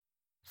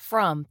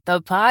From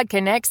the Pod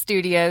Connect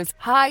Studios,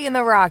 high in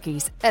the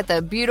Rockies at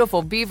the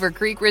beautiful Beaver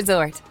Creek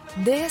Resort,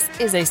 this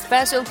is a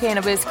special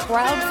cannabis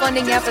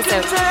crowdfunding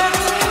episode.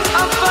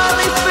 I'm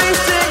finally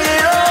facing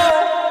it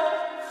all,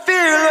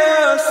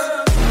 fearless.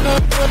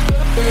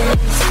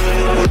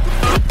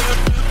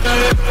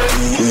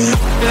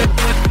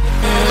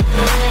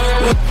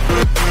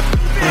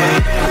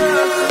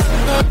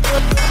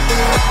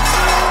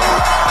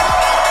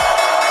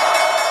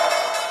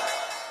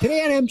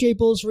 Today on MJ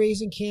Bulls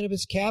Raising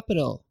Cannabis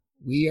Capital,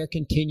 we are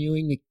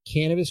continuing the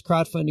cannabis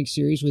crowdfunding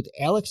series with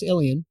Alex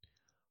Ilian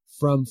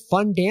from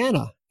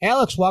Fundana.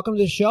 Alex, welcome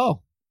to the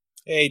show.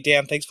 Hey,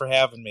 Dan, thanks for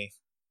having me.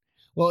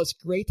 Well, it's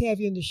great to have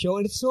you on the show,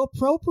 and it's so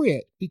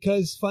appropriate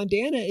because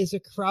Fundana is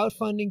a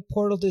crowdfunding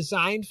portal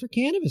designed for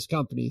cannabis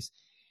companies.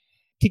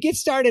 To get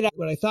started,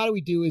 what I thought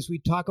we'd do is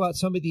we'd talk about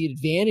some of the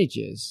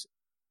advantages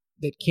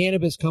that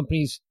cannabis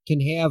companies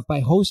can have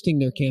by hosting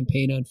their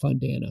campaign on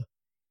Fundana.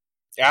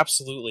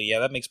 Absolutely. Yeah,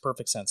 that makes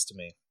perfect sense to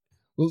me.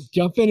 Well,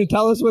 jump in and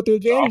tell us what the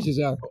advantages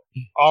are.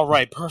 All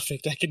right,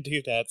 perfect. I can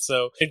do that.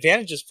 So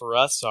advantages for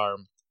us are,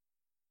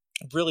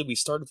 really, we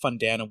started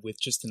Fundana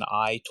with just an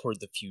eye toward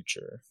the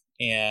future.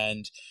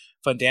 And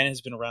Fundana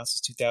has been around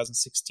since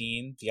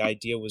 2016. The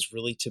idea was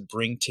really to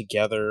bring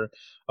together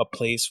a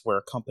place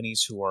where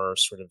companies who are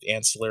sort of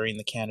ancillary in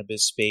the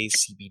cannabis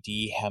space,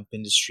 CBD, hemp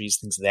industries,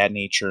 things of that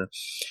nature,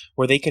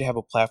 where they could have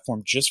a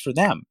platform just for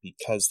them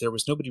because there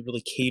was nobody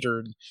really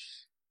catered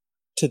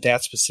to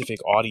that specific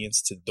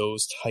audience, to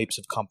those types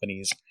of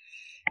companies.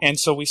 And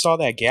so we saw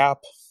that gap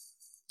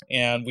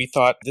and we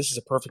thought this is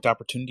a perfect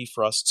opportunity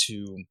for us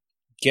to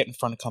get in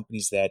front of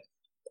companies that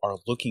are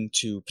looking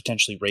to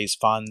potentially raise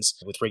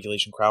funds with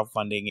regulation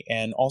crowdfunding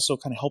and also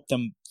kind of help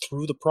them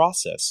through the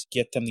process,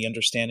 get them the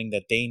understanding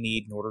that they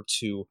need in order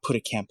to put a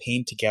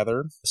campaign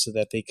together so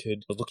that they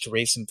could look to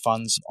raise some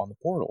funds on the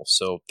portal.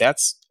 So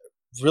that's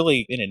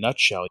really, in a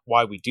nutshell,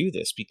 why we do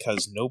this,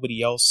 because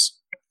nobody else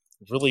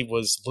really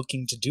was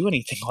looking to do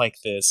anything like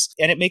this.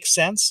 And it makes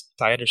sense.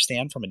 I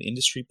understand from an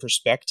industry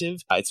perspective,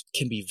 it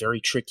can be very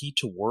tricky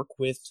to work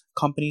with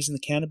companies in the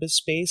cannabis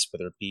space,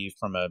 whether it be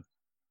from a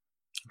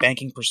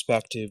banking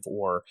perspective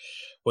or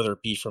whether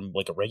it be from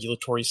like a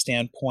regulatory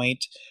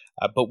standpoint.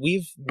 But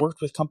we've worked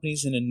with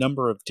companies in a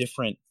number of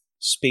different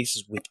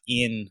spaces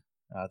within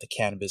the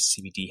cannabis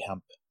CBD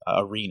hemp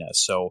arena.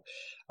 So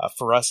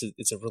for us,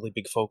 it's a really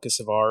big focus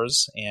of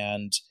ours,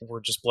 and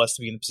we're just blessed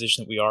to be in the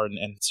position that we are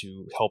and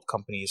to help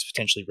companies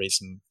potentially raise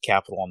some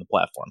capital on the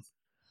platform.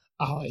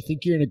 Oh, I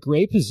think you're in a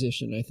great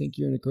position.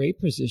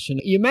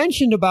 You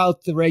mentioned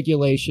about the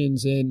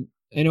regulations, and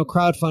I know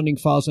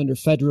crowdfunding falls under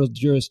federal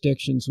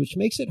jurisdictions, which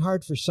makes it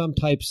hard for some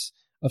types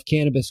of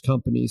cannabis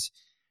companies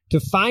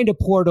to find a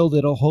portal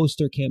that'll host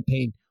their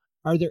campaign.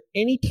 Are there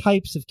any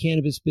types of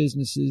cannabis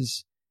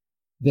businesses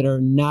that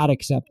are not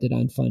accepted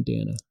on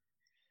Fundana?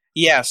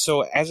 Yeah,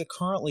 so as it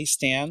currently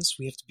stands,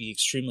 we have to be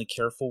extremely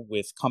careful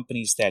with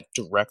companies that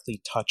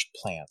directly touch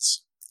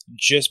plants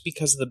just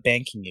because of the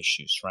banking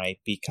issues, right?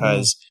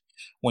 Because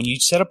when you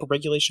set up a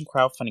regulation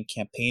crowdfunding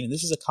campaign, and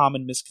this is a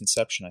common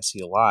misconception I see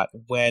a lot,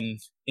 when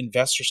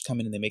investors come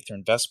in and they make their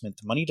investment,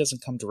 the money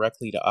doesn't come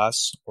directly to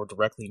us or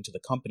directly into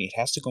the company. It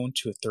has to go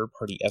into a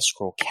third-party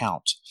escrow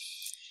account.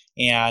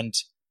 And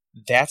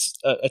that's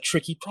a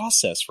tricky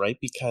process, right?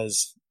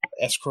 Because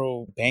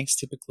escrow banks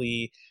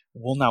typically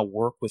will not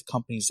work with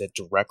companies that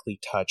directly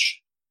touch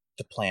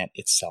the plant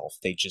itself.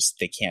 They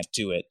can't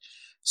do it.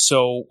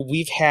 So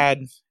we've had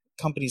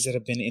companies that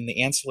have been in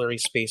the ancillary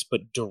space,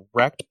 but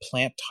direct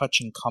plant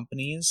touching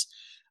companies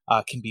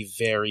can be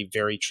very,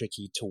 very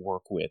tricky to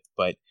work with.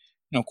 But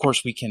of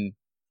course, we can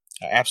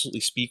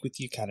absolutely speak with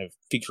you, kind of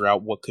figure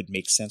out what could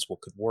make sense, what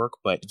could work.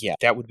 But yeah,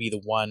 that would be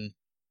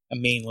a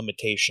main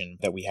limitation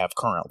that we have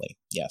currently.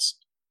 Yes.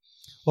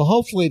 Well,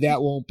 hopefully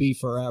that won't be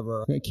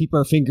forever. Keep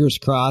our fingers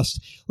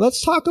crossed.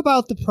 Let's talk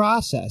about the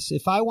process.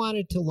 If I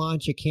wanted to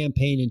launch a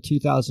campaign in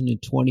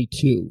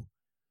 2022,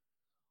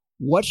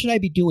 what should I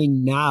be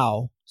doing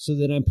now so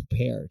that I'm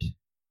prepared?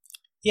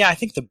 Yeah, I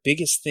think the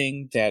biggest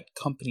thing that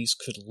companies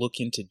could look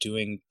into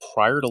doing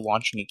prior to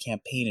launching a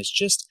campaign is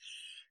just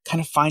kind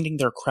of finding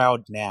their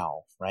crowd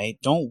now, right?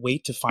 Don't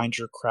wait to find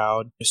your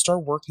crowd.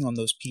 Start working on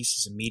those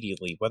pieces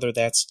immediately, whether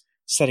that's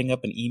setting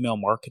up an email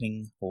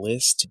marketing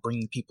list,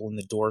 bringing people in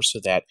the door so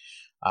that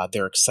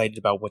they're excited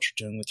about what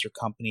you're doing with your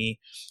company,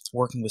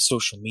 working with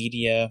social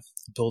media,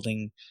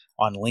 building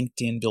on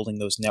LinkedIn, building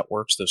those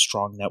networks, those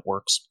strong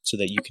networks, so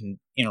that you can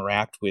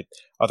interact with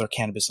other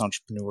cannabis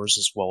entrepreneurs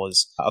as well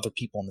as other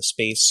people in the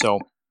space. So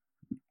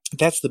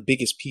that's the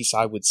biggest piece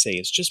I would say,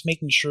 is just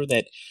making sure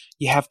that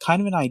you have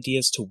kind of an idea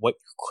as to what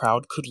your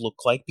crowd could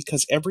look like,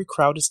 because every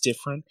crowd is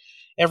different.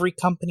 Every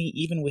company,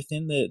 even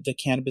within the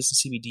cannabis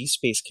and CBD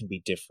space, can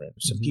be different.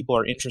 Some people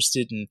are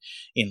interested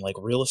in like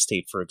real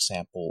estate, for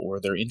example, or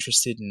they're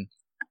interested in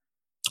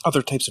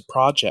other types of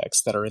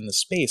projects that are in the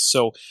space.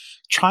 So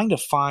trying to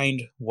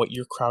find what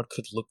your crowd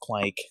could look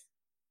like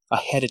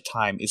ahead of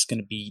time is going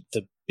to be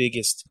the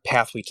biggest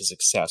pathway to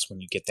success when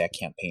you get that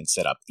campaign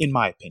set up, in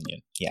my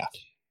opinion. Yeah.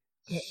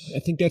 I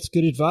think that's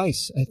good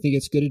advice. I think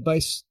it's good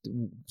advice.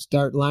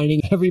 Start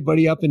lining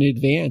everybody up in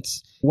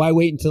advance. Why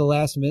wait until the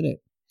last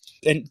minute?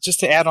 And just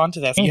to add on to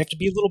that, you have to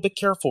be a little bit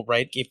careful,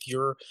 right? If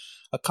you're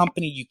a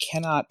company, you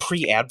cannot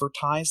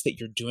pre-advertise that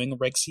you're doing a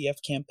Reg CF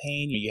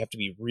campaign. You have to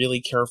be really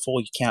careful.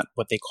 You can't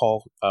what they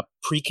call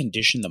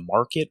precondition the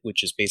market,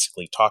 which is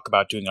basically talk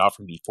about doing an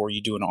offering before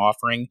you do an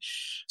offering.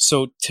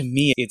 So to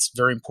me, it's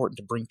very important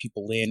to bring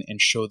people in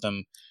and show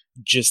them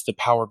just the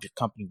power of your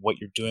company, what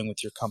you're doing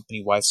with your company,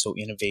 why it's so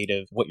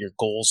innovative, what your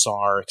goals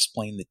are,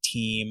 explain the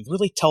team,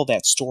 really tell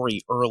that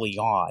story early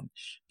on,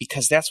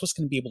 because that's what's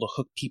going to be able to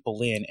hook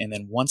people in. And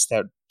then once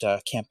that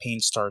campaign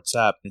starts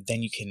up,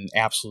 then you can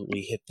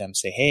absolutely hit them,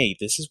 say, hey,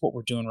 this is what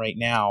we're doing right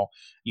now.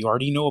 You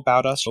already know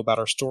about us, about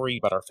our story,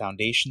 about our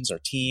foundations,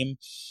 our team.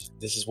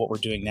 This is what we're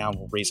doing now.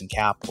 We're raising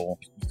capital.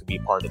 You could be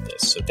a part of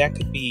this. So that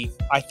could be,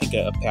 I think,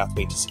 a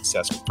pathway to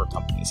success for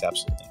companies.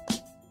 Absolutely.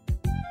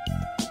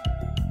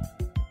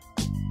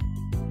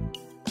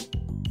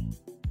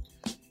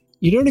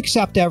 You don't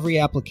accept every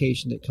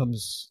application that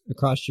comes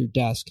across your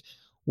desk.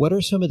 What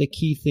are some of the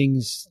key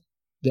things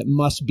that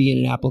must be in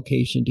an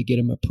application to get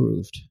them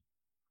approved?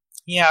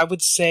 Yeah, I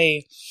would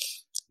say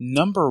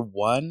number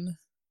one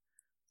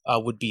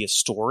would be a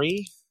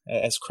story,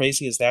 as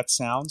crazy as that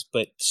sounds,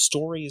 but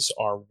stories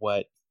are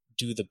what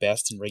do the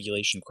best in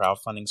regulation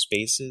crowdfunding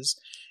spaces.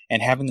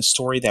 And having a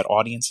story that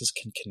audiences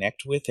can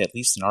connect with, at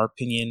least in our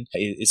opinion,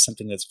 is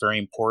something that's very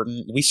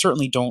important. We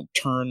certainly don't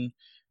turn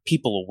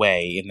people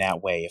away in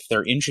that way. If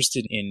they're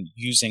interested in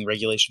using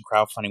regulation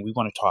crowdfunding, we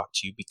want to talk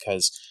to you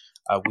because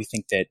we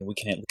think that we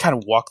can kind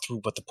of walk through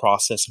what the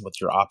process and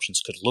what your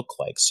options could look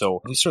like.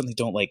 So we certainly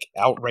don't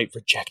outright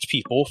reject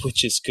people,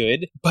 which is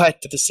good. But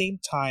at the same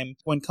time,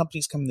 when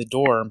companies come in the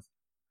door,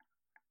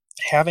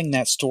 having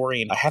that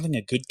story and having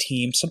a good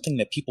team, something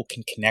that people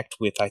can connect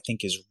with, I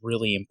think is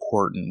really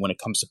important when it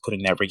comes to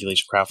putting that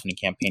regulation crowdfunding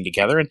campaign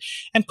together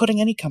and putting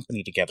any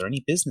company together,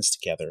 any business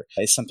together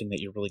is something that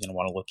you're really going to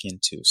want to look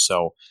into.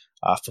 So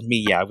for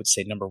me, I would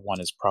say number one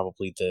is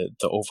probably the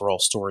overall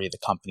story of the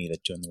company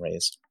that's doing the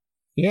raise.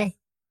 Yeah,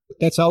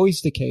 that's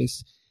always the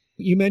case.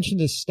 You mentioned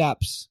the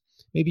steps.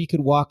 Maybe you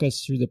could walk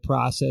us through the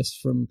process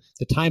from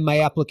the time my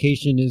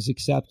application is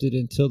accepted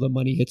until the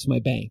money hits my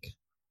bank.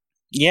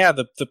 Yeah,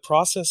 the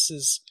process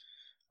is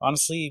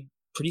honestly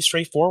pretty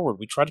straightforward.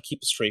 We try to keep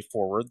it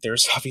straightforward.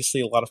 There's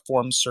obviously a lot of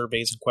forms,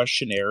 surveys, and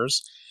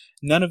questionnaires.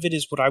 None of it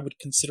is what I would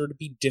consider to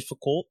be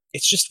difficult.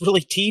 It's just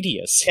really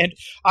tedious. And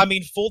I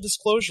mean, full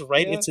disclosure,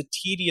 right? Yeah. It's a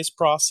tedious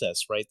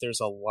process, right?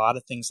 There's a lot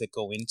of things that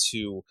go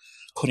into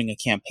putting a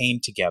campaign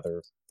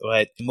together.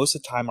 But most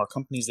of the time, our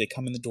companies, they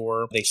come in the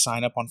door, they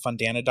sign up on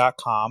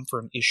Fundana.com for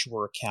an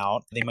issuer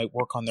account. They might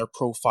work on their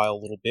profile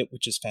a little bit,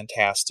 which is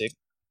fantastic.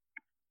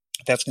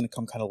 That's going to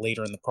come kind of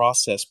later in the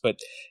process. But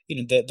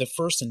the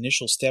first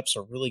initial steps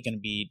are really going to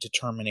be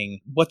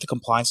determining what the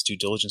compliance due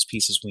diligence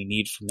pieces we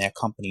need from that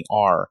company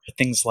are.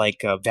 Things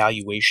like a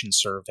valuation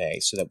survey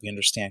so that we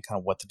understand kind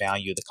of what the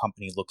value of the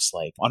company looks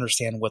like,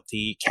 understand what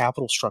the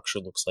capital structure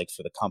looks like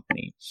for the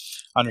company,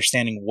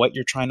 understanding what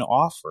you're trying to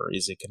offer.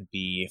 Is it going to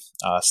be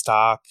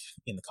stock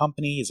in the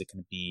company? Is it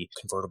going to be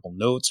convertible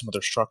notes, some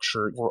other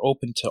structure? We're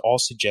open to all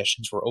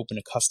suggestions. We're open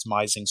to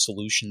customizing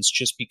solutions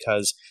just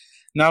because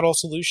not all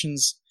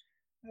solutions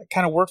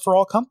kind of work for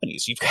all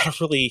companies. You've got to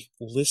really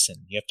listen.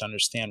 You have to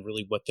understand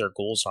really what their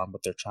goals are and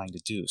what they're trying to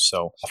do.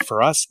 So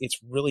for us, it's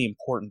really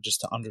important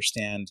just to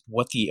understand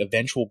what the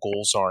eventual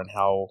goals are and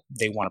how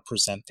they want to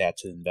present that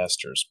to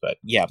investors. But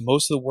yeah,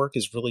 most of the work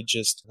is really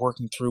just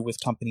working through with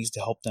companies to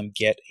help them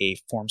get a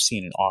Form C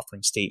and an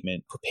offering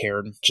statement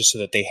prepared just so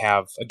that they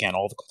have, again,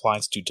 all the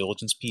compliance due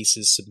diligence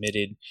pieces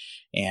submitted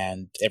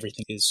and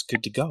everything is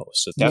good to go.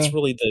 So that's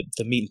really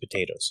the meat and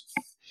potatoes.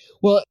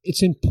 Well,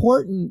 it's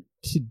important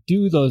to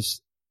do those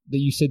that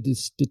you said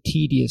the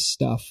tedious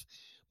stuff,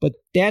 but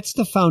that's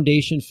the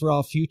foundation for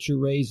all future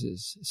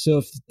raises.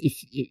 So if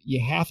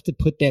you have to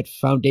put that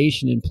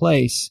foundation in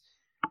place,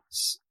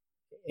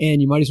 and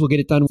you might as well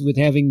get it done with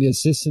having the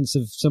assistance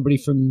of somebody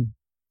from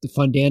the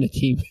Fundana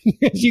team,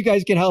 you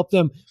guys can help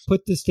them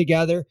put this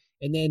together,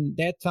 and then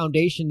that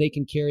foundation, they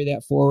can carry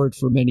that forward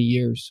for many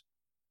years.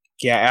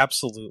 Yeah,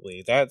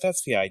 absolutely.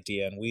 That's the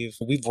idea, and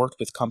we've worked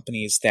with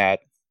companies that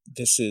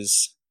this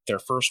is their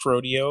first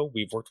rodeo.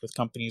 We've worked with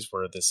companies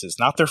where this is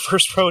not their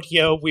first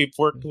rodeo. We've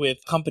worked with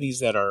companies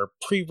that are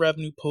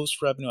pre-revenue,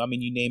 post-revenue. I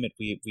mean, you name it,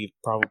 we've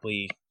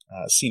probably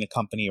seen a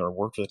company or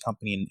worked with a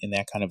company in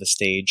that kind of a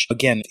stage.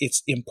 Again,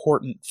 it's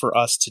important for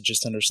us to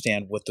just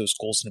understand what those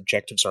goals and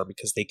objectives are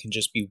because they can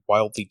just be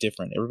wildly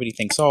different. Everybody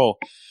thinks,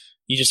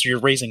 you're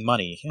raising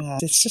money. Yeah,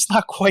 it's just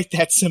not quite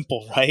that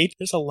simple, right?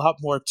 There's a lot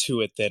more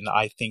to it than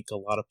I think a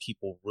lot of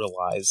people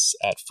realize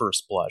at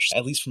first blush.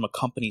 At least from a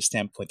company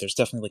standpoint, there's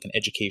definitely an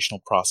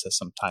educational process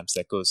sometimes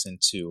that goes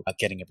into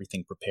getting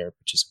everything prepared,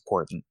 which is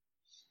important.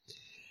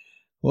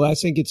 Well, I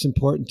think it's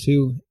important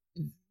too.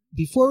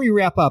 Before we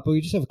wrap up, we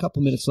just have a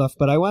couple minutes left,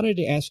 but I wanted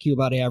to ask you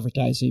about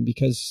advertising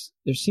because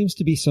there seems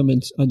to be some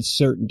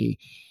uncertainty.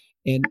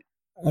 And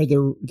are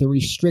there the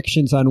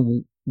restrictions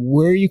on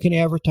where you can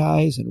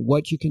advertise and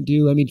what you can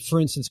do. I mean, for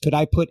instance, could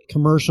I put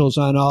commercials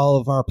on all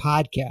of our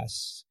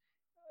podcasts?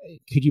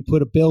 Could you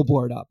put a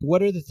billboard up?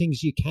 What are the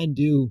things you can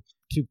do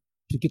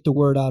to get the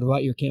word out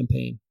about your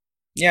campaign?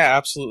 Yeah,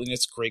 absolutely.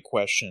 It's a great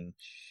question.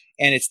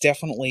 And it's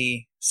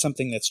definitely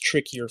something that's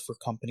trickier for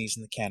companies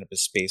in the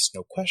cannabis space,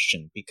 no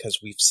question,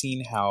 because we've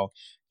seen how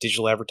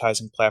digital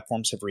advertising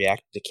platforms have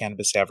reacted to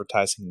cannabis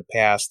advertising in the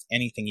past.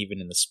 Anything even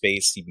in the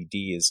space,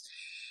 CBD, is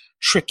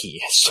tricky.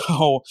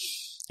 So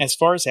as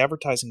far as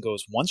advertising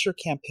goes, once your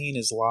campaign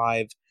is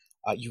live,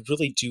 you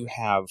really do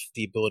have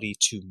the ability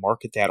to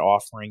market that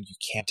offering. You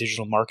can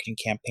digital marketing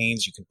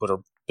campaigns. You can put a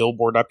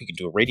billboard up. You can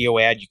do a radio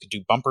ad. You can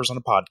do bumpers on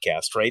a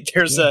podcast, right?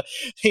 There's a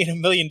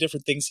million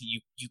different things that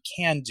you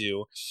can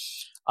do.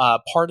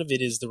 Part of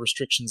it is the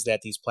restrictions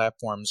that these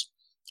platforms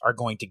are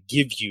going to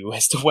give you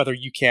as to whether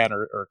you can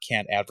or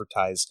can't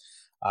advertise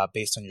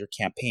based on your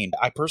campaign.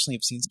 I personally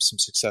have seen some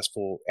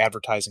successful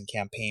advertising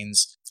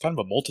campaigns, kind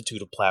of a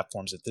multitude of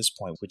platforms at this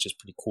point, which is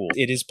pretty cool.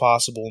 It is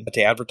possible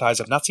to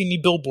advertise. I've not seen any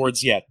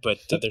billboards yet, but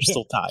there's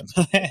still time.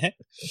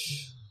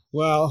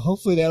 Well,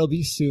 hopefully that'll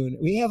be soon.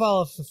 We have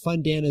all of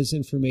Fundana's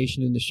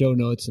information in the show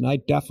notes, and I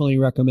definitely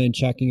recommend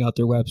checking out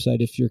their website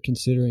if you're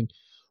considering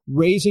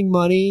raising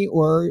money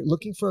or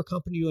looking for a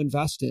company to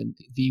invest in.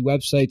 The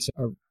websites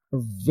are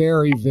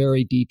very,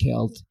 very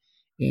detailed.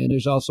 And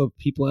there's also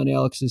people on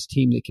Alex's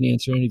team that can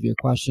answer any of your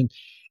questions.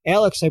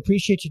 Alex, I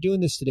appreciate you doing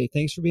this today.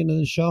 Thanks for being on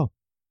the show.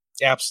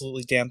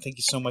 Absolutely, Dan. Thank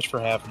you so much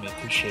for having me.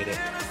 Appreciate it.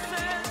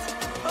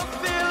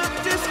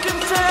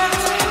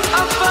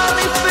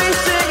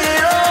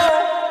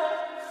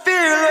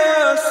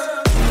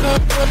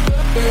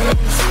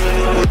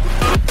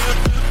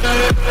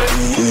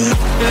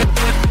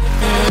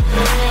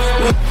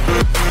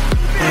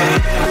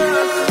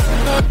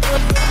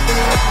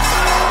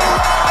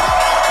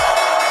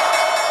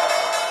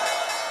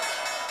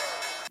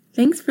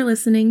 Thanks for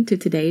listening to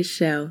today's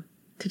show.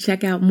 To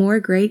check out more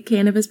great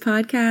cannabis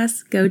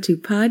podcasts, go to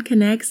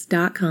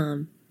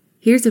podconnects.com.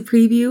 Here's a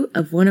preview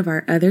of one of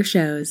our other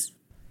shows.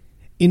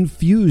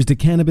 Infused, a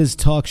cannabis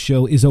talk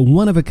show, is a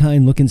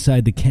one-of-a-kind look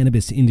inside the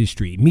cannabis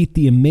industry. Meet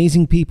the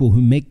amazing people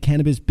who make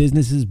cannabis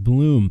businesses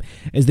bloom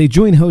as they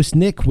join host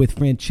Nick with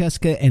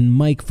Francesca and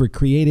Mike for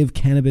creative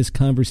cannabis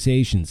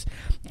conversations.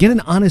 Get an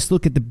honest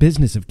look at the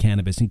business of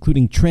cannabis,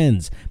 including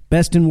trends,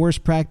 best and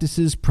worst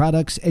practices,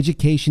 products,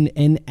 education,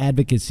 and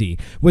advocacy.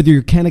 Whether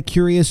you're canna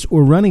curious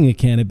or running a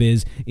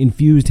cannabis,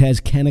 Infused has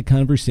canna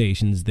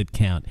conversations that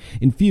count.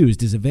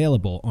 Infused is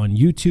available on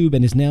YouTube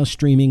and is now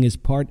streaming as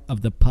part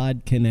of the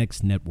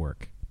PodConnects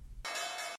network.